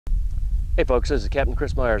Hey folks, this is Captain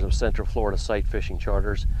Chris Myers of Central Florida Sight Fishing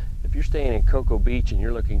Charters. If you're staying in Cocoa Beach and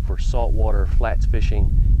you're looking for saltwater flats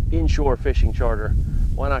fishing, inshore fishing charter,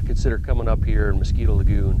 why not consider coming up here in Mosquito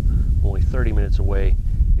Lagoon, only 30 minutes away.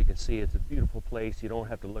 You can see it's a beautiful place. You don't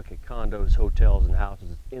have to look at condos, hotels, and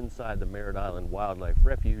houses. It's inside the Merritt Island Wildlife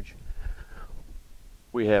Refuge.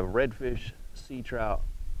 We have redfish, sea trout,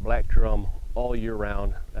 black drum all year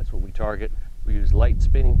round. That's what we target. We use light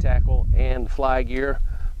spinning tackle and fly gear.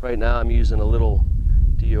 Right now I'm using a little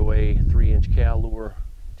DOA 3-inch cal lure,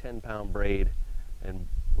 10-pound braid, and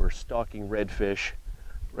we're stalking redfish.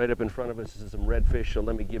 Right up in front of us is some redfish, so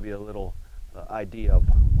let me give you a little idea of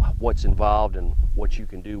what's involved and what you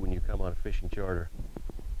can do when you come on a fishing charter.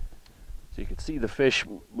 So you can see the fish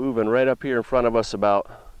moving right up here in front of us, about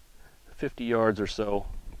 50 yards or so.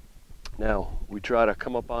 Now we try to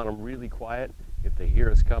come up on them really quiet if they hear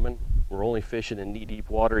us coming. We're only fishing in knee-deep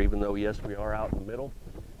water, even though yes, we are out in the middle.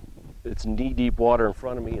 It's knee-deep water in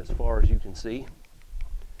front of me as far as you can see.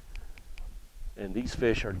 And these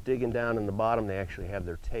fish are digging down in the bottom. They actually have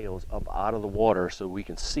their tails up out of the water so we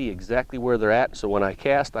can see exactly where they're at. So when I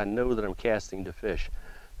cast, I know that I'm casting to fish.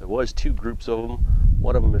 There was 2 groups of them.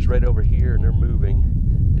 One of them is right over here and they're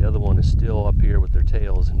moving. The other one is still up here with their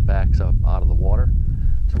tails and backs up out of the water.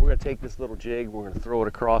 So we're going to take this little jig, we're going to throw it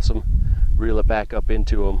across them, reel it back up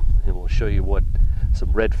into them, and we'll show you what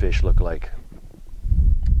some redfish look like.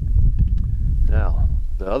 Now,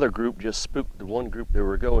 the other group just spooked the one group they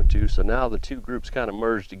were going to, so now the 2 groups kind of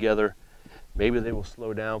merged together. Maybe they will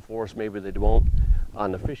slow down for us, maybe they won't.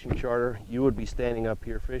 On the fishing charter, you would be standing up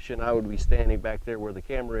here fishing, I would be standing back there where the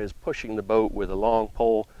camera is, pushing the boat with a long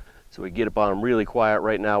pole, so we get up on them really quiet.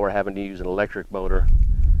 Right now we're having to use an electric motor.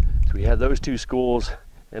 So we have those 2 schools,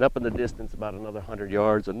 and up in the distance about another 100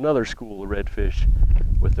 yards, another school of redfish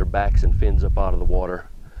with their backs and fins up out of the water.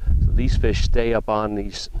 So these fish stay up on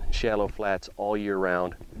these shallow flats all year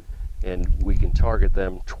round, and we can target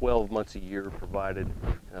them 12 months a year, provided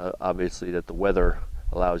obviously that the weather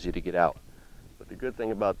allows you to get out. But the good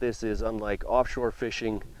thing about this is, unlike offshore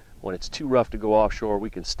fishing, when it's too rough to go offshore, we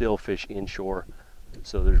can still fish inshore.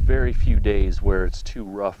 So there's very few days where it's too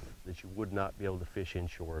rough that you would not be able to fish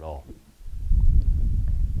inshore at all.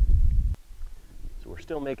 So we're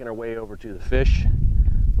still making our way over to the fish.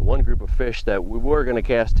 The one group of fish that we were going to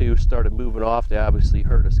cast to started moving off. They obviously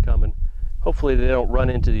heard us coming. Hopefully they don't run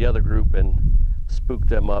into the other group and spook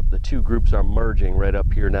them up. The 2 groups are merging right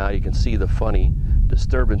up here now. You can see the funny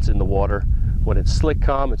disturbance in the water. When it's slick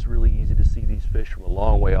calm, it's really easy to see these fish from a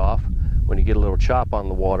long way off. When you get a little chop on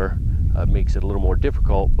the water, it makes it a little more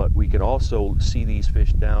difficult, but we can also see these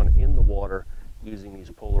fish down in the water using these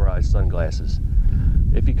polarized sunglasses.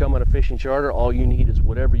 If you come on a fishing charter, all you need is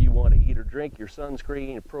whatever you want to eat or drink, your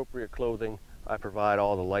sunscreen, appropriate clothing. I provide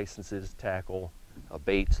all the licenses, tackle,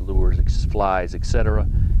 baits, lures, flies, etc.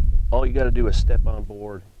 All you got to do is step on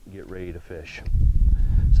board and get ready to fish.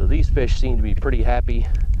 So these fish seem to be pretty happy.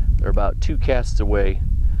 They're about 2 casts away.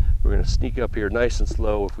 We're going to sneak up here nice and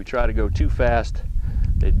slow. If we try to go too fast,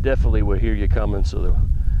 they definitely will hear you coming. So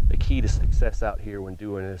the key to success out here when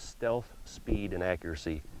doing this: stealth, speed, and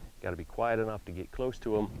accuracy. Got to be quiet enough to get close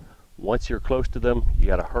to them. Once you're close to them, you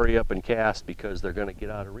got to hurry up and cast because they're going to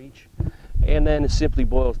get out of reach. And then it simply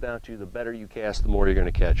boils down to, the better you cast, the more you're going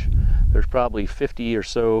to catch. There's probably 50 or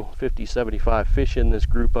so, 50, 75 fish in this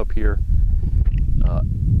group up here.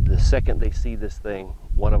 The second they see this thing,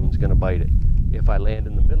 one of them's going to bite it. If I land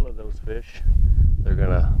in the middle of those fish, they're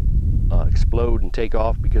going to explode and take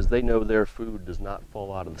off because they know their food does not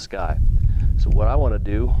fall out of the sky. So what I want to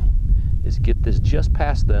do is get this just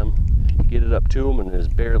past them, get it up to them, and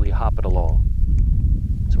just barely hop it along.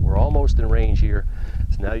 So we're almost in range here.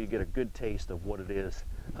 So now you get a good taste of what it is,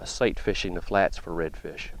 sight fishing the flats for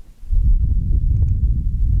redfish.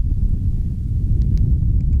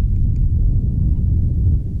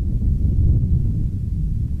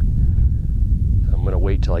 So I'm going to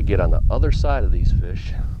wait till I get on the other side of these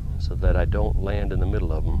fish so that I don't land in the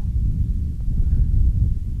middle of them.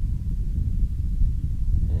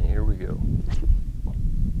 Here we go.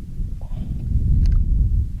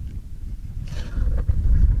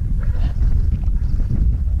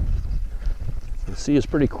 You see it's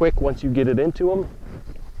pretty quick once you get it into them.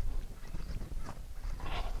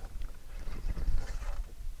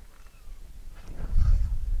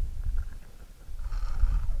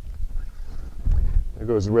 There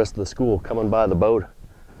goes the rest of the school coming by the boat.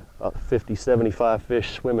 About 50, 75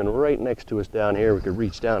 fish swimming right next to us down here. We could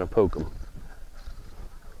reach down and poke them.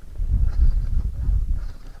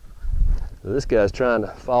 So this guy's trying to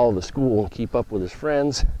follow the school and keep up with his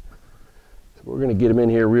friends. So we're going to get him in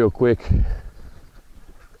here real quick.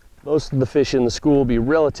 Most of the fish in the school will be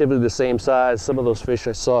relatively the same size. Some of those fish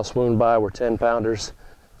I saw swim by were 10-pounders.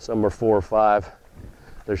 Some were 4 or 5.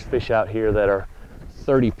 There's fish out here that are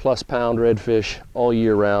 30-plus pound redfish all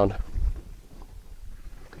year round.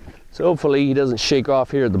 So hopefully he doesn't shake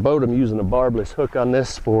off here at the boat. I'm using a barbless hook on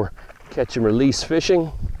this for catch and release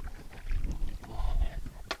fishing.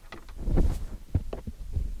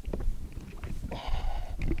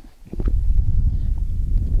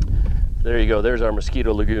 There you go, there's our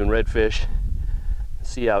Mosquito Lagoon redfish.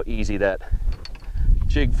 See how easy that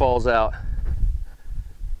jig falls out.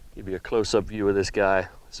 Give you a close-up view of this guy.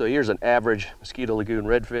 So here's an average Mosquito Lagoon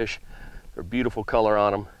redfish. They're beautiful color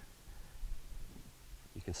on them.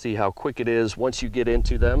 You can see how quick it is once you get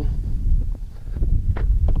into them.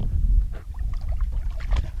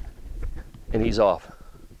 And he's off.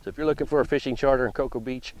 So if you're looking for a fishing charter in Cocoa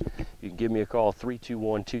Beach, you can give me a call,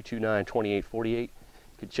 321-229-2848. You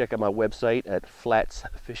can check out my website at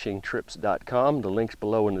flatsfishingtrips.com. The link's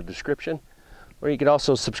below in the description. Or you can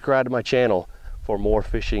also subscribe to my channel for more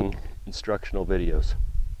fishing instructional videos.